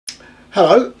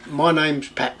Hello, my name's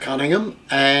Pat Cunningham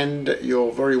and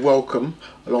you're very welcome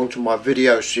along to my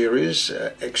video series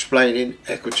explaining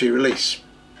equity release.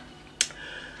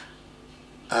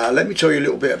 Let me tell you a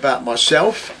little bit about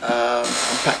myself. I'm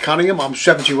Pat Cunningham, I'm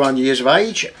 71 years of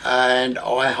age and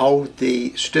I hold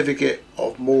the Certificate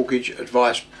of Mortgage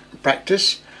Advice and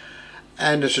Practice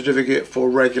and the Certificate for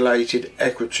Regulated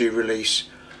Equity Release,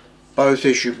 both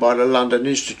issued by the London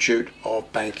Institute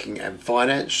of Banking and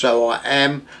Finance. So I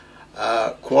am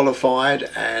qualified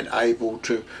and able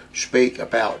to speak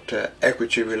about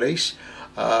equity release,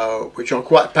 which I'm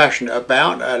quite passionate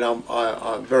about, and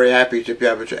I'm very happy to be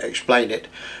able to explain it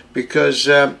because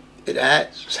it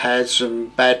has had some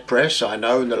bad press, I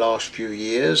know, in the last few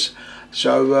years.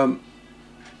 So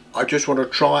I just want to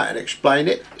try and explain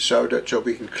it so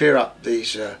we can clear up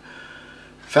these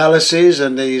fallacies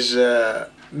and these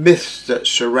myths that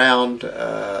surround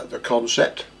the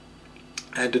concept,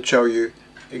 and to tell you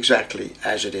exactly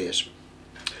as it is.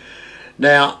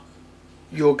 Now,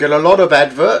 you'll get a lot of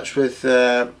adverts with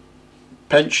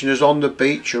pensioners on the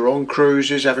beach or on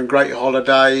cruises having great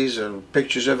holidays and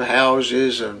pictures of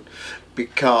houses and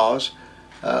big cars,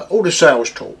 all the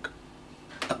sales talk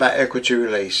about equity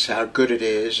release, how good it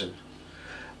is,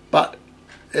 but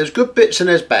there's good bits and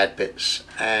there's bad bits,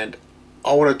 and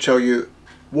I want to tell you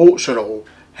warts and all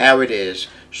how it is,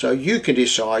 so you can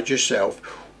decide yourself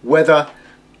whether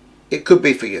it could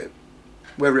be for you,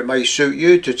 whether it may suit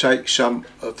you to take some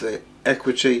of the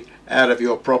equity out of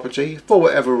your property for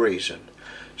whatever reason.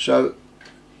 So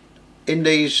in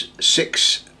these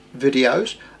 6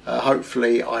 videos,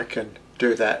 hopefully I can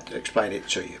do that, explain it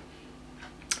to you.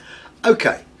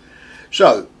 Okay,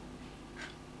 so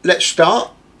let's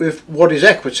start with what is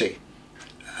equity.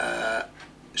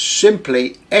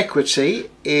 Simply, equity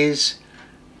is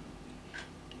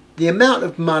the amount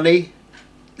of money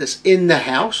that's in the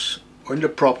house or in the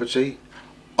property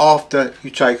after you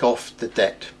take off the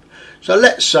debt. So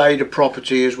let's say the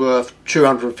property is worth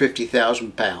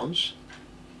 £250,000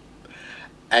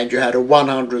 and you had a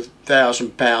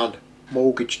 £100,000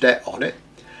 mortgage debt on it.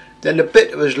 Then the bit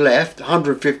that was left,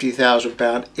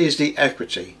 £150,000, is the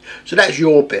equity. So that's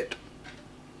your bit.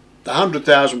 The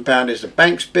 £100,000 is the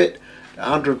bank's bit, the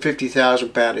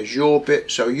 £150,000 is your bit,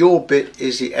 so your bit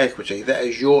is the equity. That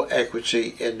is your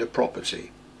equity in the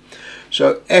property.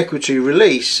 So equity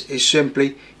release is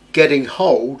simply getting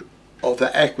hold of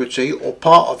the equity or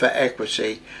part of the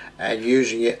equity and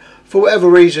using it for whatever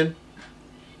reason,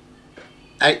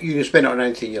 and you can spend it on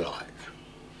anything you like.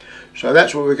 So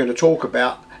that's what we're going to talk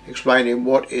about, explaining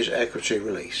what is equity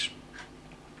release.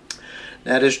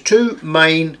 Now there's 2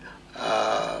 main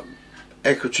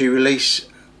equity release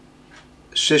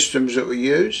systems that we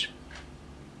use.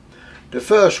 The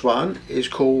first one is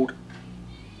called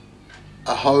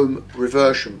a home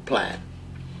reversion plan.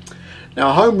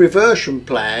 Now a home reversion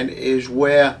plan is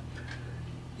where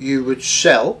you would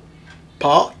sell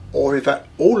part or in fact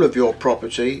all of your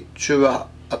property to a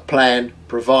plan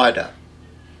provider.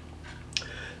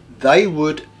 They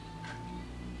would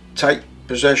take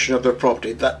possession of the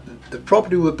property. That the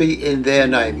property would be in their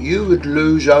name. You would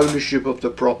lose ownership of the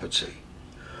property,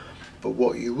 but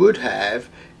what you would have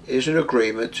is an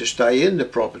agreement to stay in the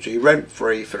property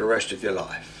rent-free for the rest of your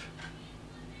life.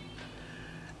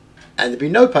 And there'd be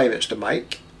no payments to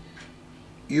make.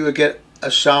 You would get a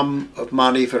sum of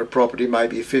money for the property,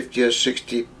 maybe 50 or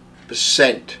 60%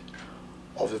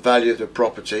 of the value of the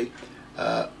property,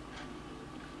 and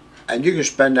you can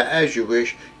spend that as you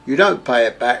wish. You don't pay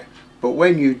it back, but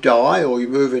when you die or you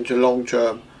move into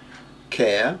long-term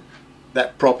care,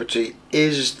 that property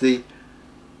is the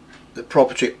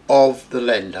property of the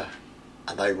lender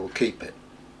and they will keep it.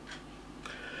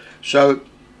 So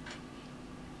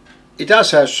it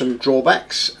does have some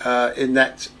drawbacks in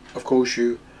that, of course,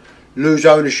 you lose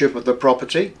ownership of the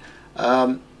property,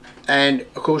 and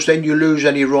of course then you lose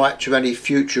any right to any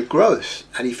future growth,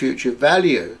 any future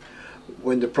value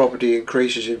when the property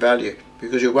increases in value,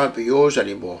 because it won't be yours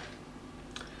anymore.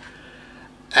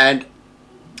 And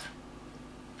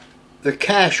the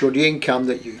cash or the income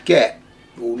that you get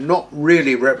will not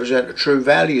really represent the true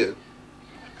value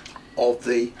of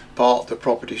the part of the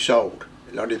property sold.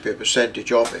 It'll only be a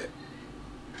percentage of it.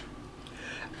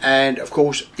 And of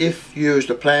course, if you as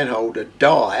the plan holder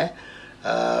die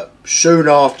soon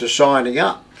after signing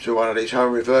up to one of these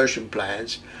home reversion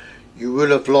plans, you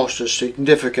will have lost a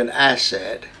significant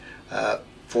asset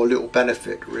for little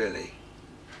benefit really.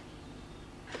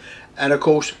 And of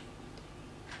course,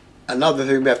 another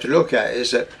thing we have to look at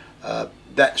is that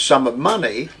that sum of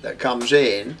money that comes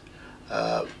in,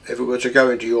 if it were to go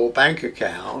into your bank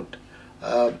account,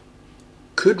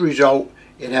 could result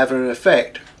in having an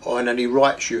effect on any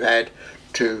rights you had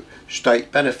to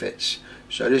state benefits.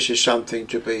 So this is something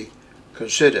to be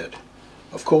considered.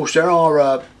 Of course, there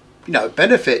are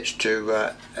benefits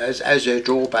to as there are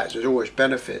drawbacks. There's always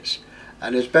benefits,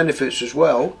 and there's benefits as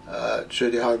well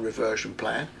to the home reversion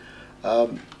plan.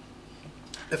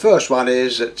 The first one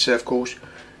is that, of course,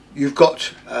 you've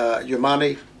got your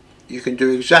money. You can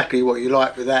do exactly what you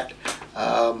like with that.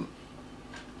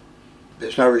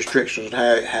 There's no restrictions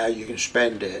on how you can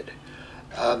spend it,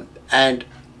 and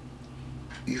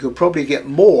you can probably get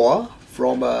more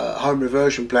from a home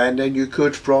reversion plan than you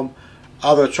could from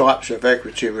other types of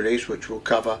equity release, which we'll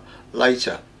cover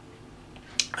later.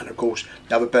 And of course,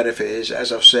 the other benefit is,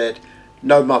 as I've said,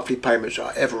 no monthly payments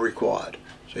are ever required.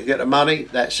 So you get the money,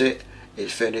 that's it,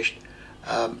 it's finished,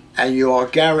 and you are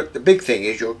the big thing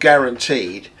is you're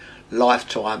guaranteed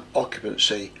lifetime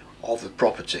occupancy of the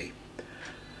property.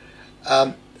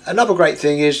 Another great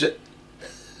thing is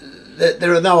that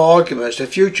there are no arguments. The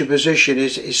future position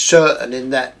is certain in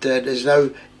that there's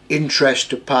no interest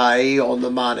to pay on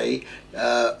the money.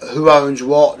 Who owns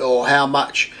what or how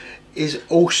much is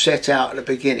all set out at the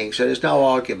beginning, so there's no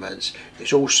arguments.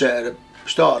 It's all set at the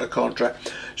start of the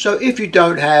contract. So if you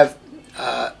don't have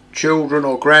children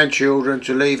or grandchildren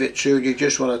to leave it to, you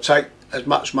just want to take as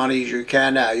much money as you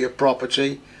can out of your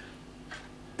property,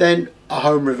 then a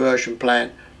home reversion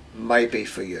plan may be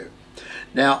for you.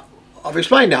 Now, I've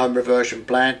explained the home reversion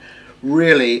plan.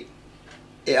 Really,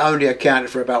 it only accounted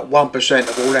for about 1%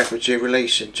 of all equity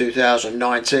release in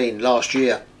 2019, last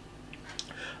year.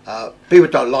 People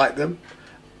don't like them.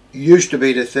 Used to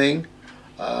be the thing,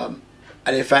 and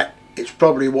in fact it's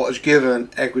probably what has given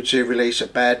equity release a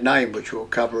bad name, which we'll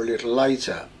cover a little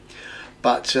later.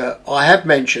 But I have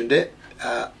mentioned it.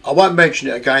 I won't mention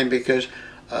it again because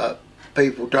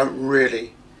people don't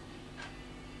really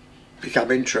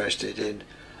become interested in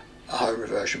a home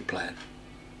reversion plan.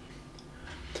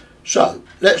 So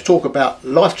let's talk about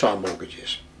lifetime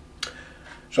mortgages.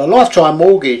 So a lifetime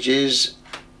mortgage is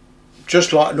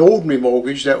just like an ordinary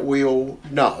mortgage that we all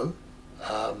know,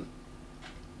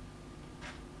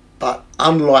 but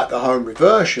unlike the home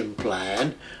reversion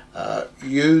plan,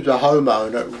 you, the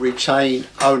homeowner, retain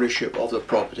ownership of the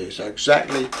property. So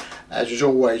exactly as has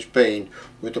always been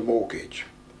with the mortgage.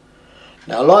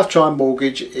 Now, a lifetime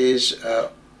mortgage is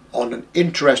on an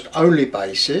interest-only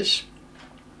basis,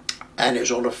 and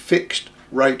it's on a fixed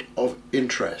rate of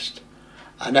interest.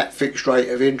 And that fixed rate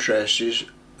of interest is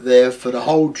there for the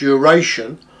whole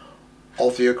duration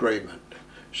of the agreement.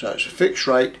 So it's a fixed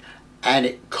rate, and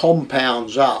it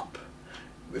compounds up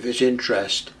with its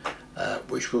interest,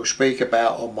 which we'll speak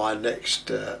about on my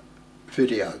next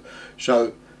video.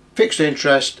 So fixed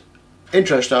interest,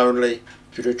 interest only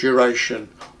for the duration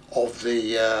of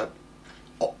the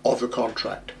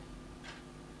contract.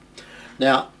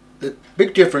 Now, the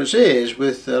big difference is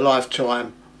with the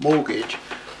lifetime mortgage,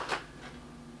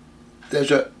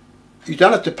 you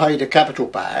don't have to pay the capital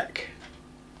back.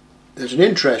 There's an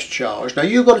interest charge. Now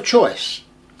you've got a choice.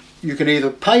 You can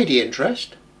either pay the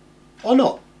interest or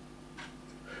not.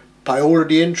 Pay all of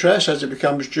the interest as it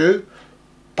becomes due,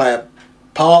 pay a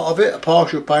part of it, a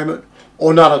partial payment,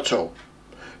 or none at all.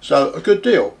 So a good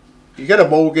deal. You get a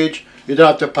mortgage, you don't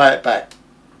have to pay it back.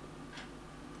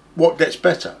 What gets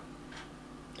better?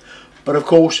 But of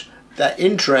course, that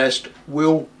interest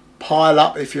will pile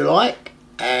up, if you like,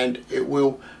 and it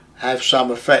will have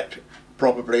some effect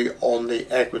probably on the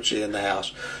equity in the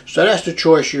house. So that's the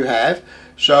choice you have.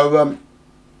 So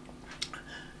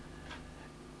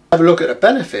have a look at the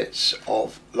benefits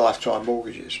of lifetime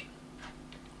mortgages.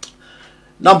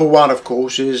 Number one, of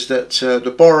course, is that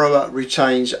the borrower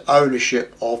retains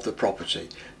ownership of the property.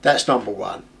 That's number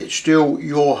one. It's still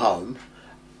your home,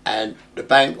 and the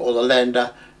bank or the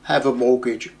lender have a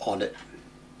mortgage on it.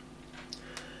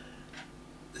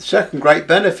 The second great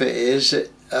benefit is that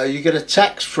you get a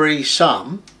tax-free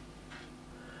sum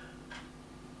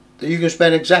that you can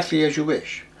spend exactly as you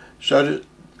wish. So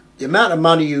the amount of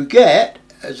money you get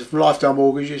as a lifetime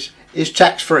mortgage is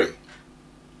tax-free.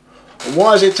 And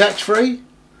why is it tax-free?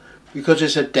 Because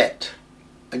it's a debt,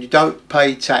 and you don't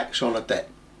pay tax on a debt.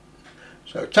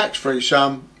 So tax-free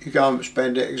sum, you go and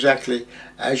spend it exactly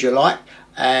as you like.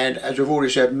 And as we've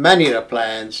already said, many of the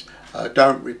plans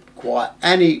don't require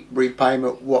any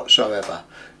repayment whatsoever.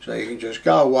 So you can just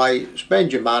go away,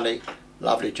 spend your money,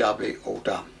 lovely jubbly, all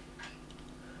done.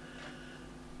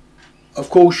 Of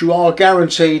course, you are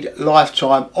guaranteed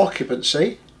lifetime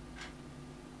occupancy.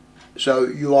 So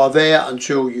you are there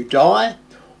until you die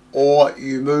or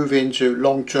you move into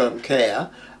long-term care.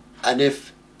 And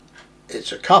if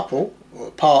it's a couple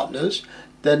or partners,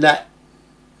 then that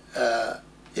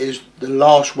is the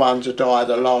last one to die,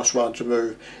 the last one to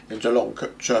move into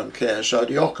long-term care. So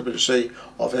the occupancy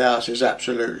of the house is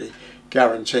absolutely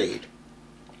guaranteed.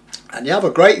 And the other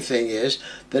great thing is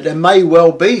that there may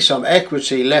well be some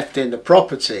equity left in the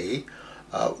property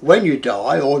when you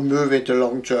die or move into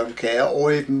long-term care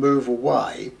or even move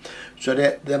away. So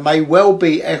there may well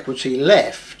be equity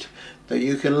left that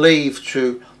you can leave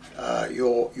to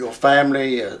your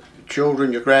family, your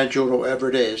children, your grandchildren, whatever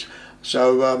it is.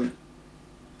 So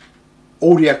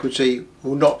all the equity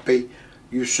will not be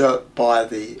usurped by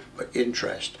the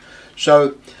interest.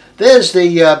 So there's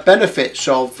the benefits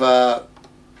of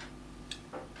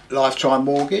lifetime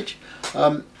mortgage.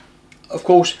 Of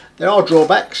course, there are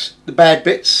drawbacks, the bad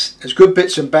bits. There's good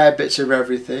bits and bad bits of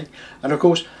everything. And of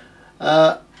course,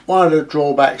 one of the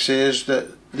drawbacks is that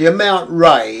the amount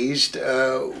raised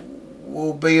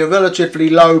will be a relatively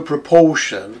low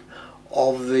proportion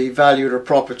of the value of the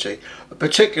property,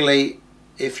 particularly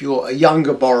if you're a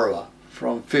younger borrower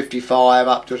from 55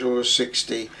 up to sort of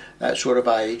 60, that sort of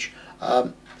age.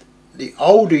 The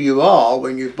older you are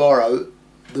when you borrow,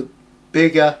 the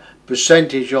bigger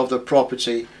percentage of the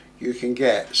property you can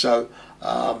get. So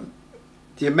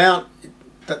the amount,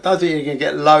 I don't think you can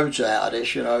get loads out of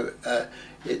this, you know,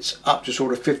 it's up to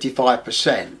sort of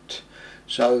 55%.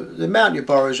 So the amount you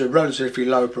borrow is a relatively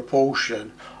low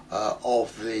proportion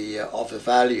of the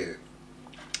value.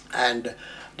 And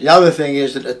the other thing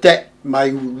is that the debt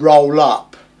may roll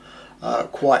up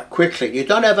quite quickly. You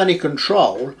don't have any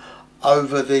control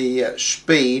over the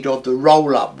speed of the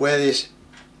roll up, where this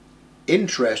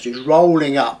interest is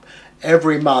rolling up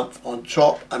every month on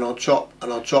top and on top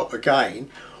and on top again.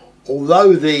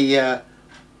 Although the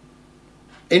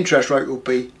interest rate will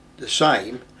be the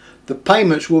same, the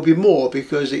payments will be more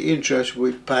because the interest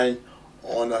will be paying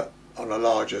on a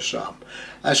larger sum.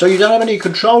 And so you don't have any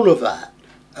control of that,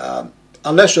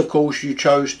 unless of course you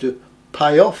chose to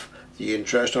pay off the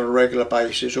interest on a regular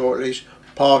basis, or at least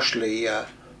partially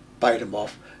pay them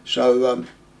off. So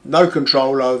no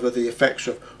control over the effects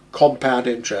of compound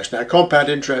interest. Now, compound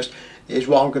interest is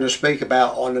what I'm going to speak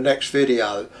about on the next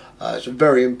video. It's a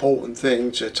very important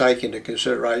thing to take into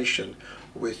consideration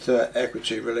with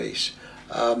equity release.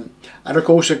 And of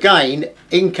course, again,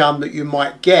 income that you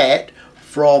might get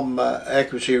from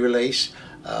equity release,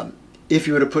 if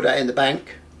you were to put that in the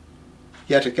bank,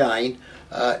 yet again,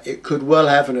 it could well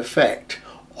have an effect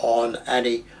on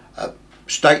any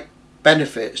state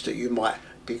benefits that you might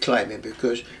be claiming,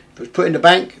 because if it was put in the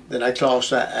bank, then they class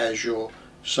that as your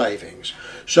savings.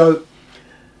 So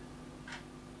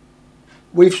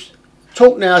we've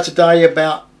talked now today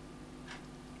about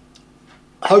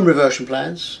home reversion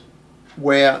plans,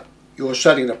 where you're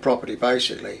selling the property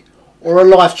basically, or a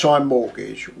lifetime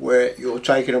mortgage where you're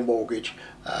taking a mortgage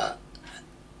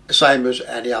the same as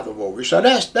any other mortgage. So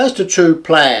that's the two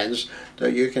plans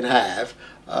that you can have.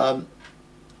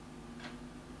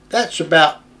 That's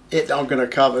about it that I'm going to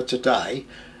cover today,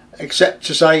 except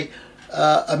to say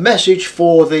a message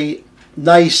for the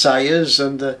naysayers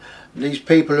and these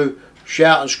people who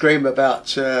shout and scream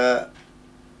about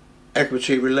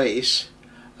equity release.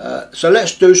 So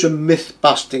let's do some myth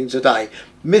busting today.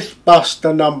 Myth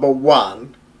buster number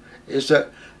one is that,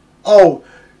 oh,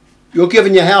 you're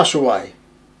giving your house away.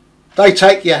 They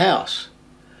take your house.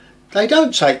 They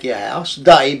don't take your house.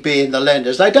 They, being the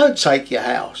lenders, they don't take your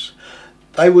house.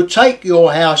 They would take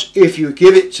your house if you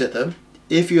give it to them.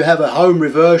 If you have a home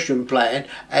reversion plan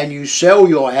and you sell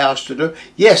your house to them,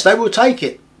 yes, they will take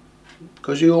it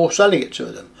because you're selling it to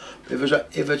them.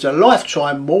 If it's a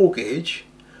lifetime mortgage,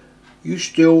 you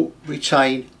still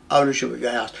retain ownership of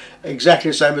your house.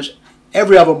 Exactly the same as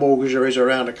every other mortgage there is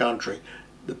around the country.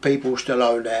 The people still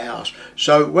own their house.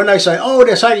 So when they say, oh,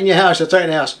 they're taking your house, they're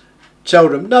taking the house, tell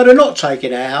them, no, they're not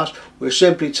taking our house. We're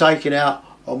simply taking out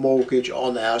a mortgage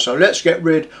on the house. So let's get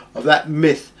rid of that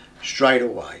myth straight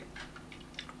away.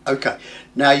 Okay,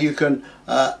 now you can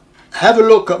have a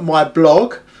look at my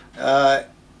blog. I'll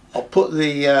put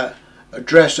the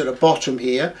address at the bottom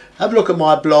here. Have a look at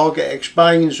my blog. It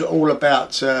explains all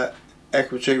about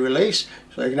equity release,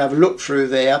 so you can have a look through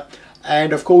there.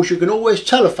 And of course you can always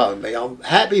telephone me. I'm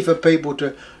happy for people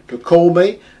to call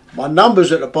me. My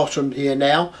number's at the bottom here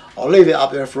now. I'll leave it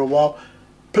up there for a while.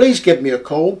 Please give me a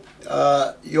call.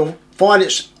 You'll find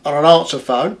it's on an answer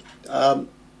phone.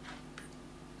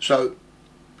 So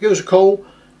give us a call,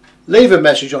 leave a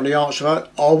message on the answer phone.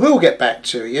 I will get back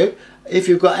to you. If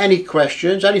you've got any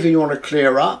questions, anything you want to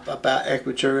clear up about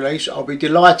equity release, I'll be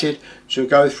delighted to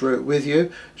go through it with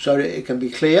you so that it can be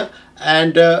clear.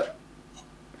 And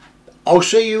I'll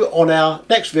see you on our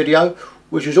next video,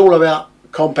 which is all about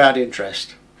compound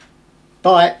interest.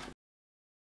 Bye.